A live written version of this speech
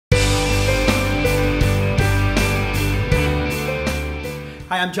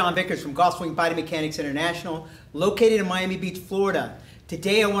I'm John Vickers from Golf Swing Body Mechanics International, located in Miami Beach, Florida.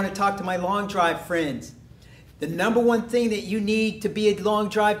 Today I want to talk to my long drive friends. The number one thing that you need to be a long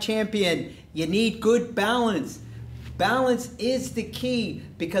drive champion, you need good balance. Balance is the key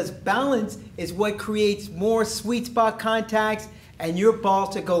because balance is what creates more sweet spot contacts and your ball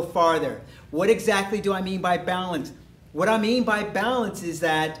to go farther. What exactly do I mean by balance? What I mean by balance is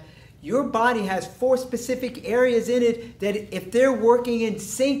that your body has 4 specific areas in it that if they're working in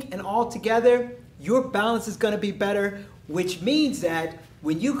sync and all together, your balance is going to be better, which means that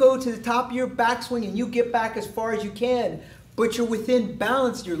when you go to the top of your backswing and you get back as far as you can, but you're within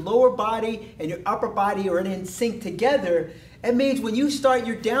balance, your lower body and your upper body are in sync together, it means when you start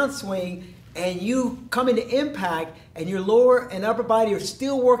your downswing and you come into impact and your lower and upper body are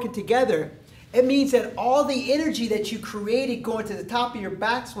still working together, it means that all the energy that you created going to the top of your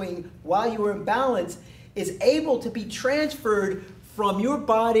backswing while you were in balance is able to be transferred from your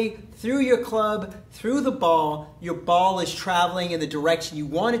body through your club, through the ball. Your ball is traveling in the direction you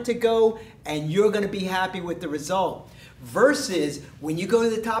want it to go, and you're going to be happy with the result. Versus when you go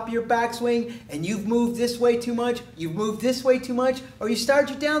to the top of your backswing and you've moved this way too much, you've moved this way too much, or you start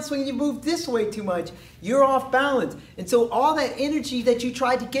your downswing and you moved this way too much, you're off balance. And so all that energy that you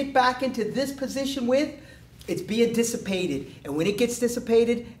tried to get back into this position with, it's being dissipated. And when it gets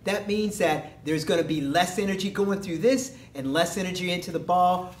dissipated, that means that there's going to be less energy going through this and less energy into the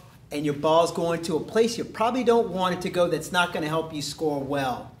ball, and your ball's going to a place you probably don't want it to go that's not going to help you score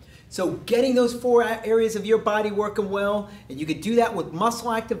well. So getting those 4 areas of your body working well, and you can do that with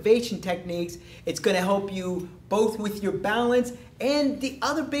muscle activation techniques, it's going to help you both with your balance, and the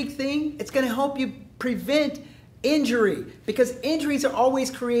other big thing, it's going to help you prevent injury, because injuries are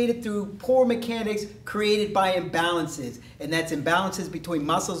always created through poor mechanics created by imbalances, and that's imbalances between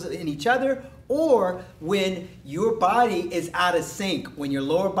muscles in each other, or when your body is out of sync, when your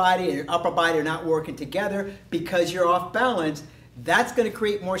lower body and your upper body are not working together because you're off balance. That's going to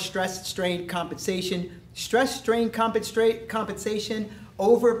create more stress strain compensation. Stress strain compensation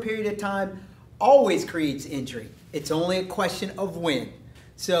over a period of time always creates injury. It's only a question of when.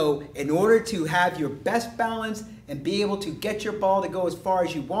 So in order to have your best balance and be able to get your ball to go as far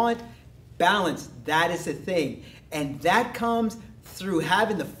as you want, balance, that is the thing. And that comes through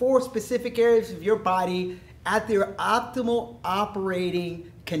having the 4 specific areas of your body at their optimal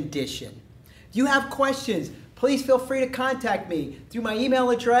operating condition. If you have questions, please feel free to contact me through my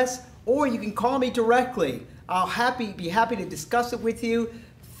email address, or you can call me directly. I'll be happy to discuss it with you.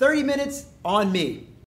 30 minutes on me.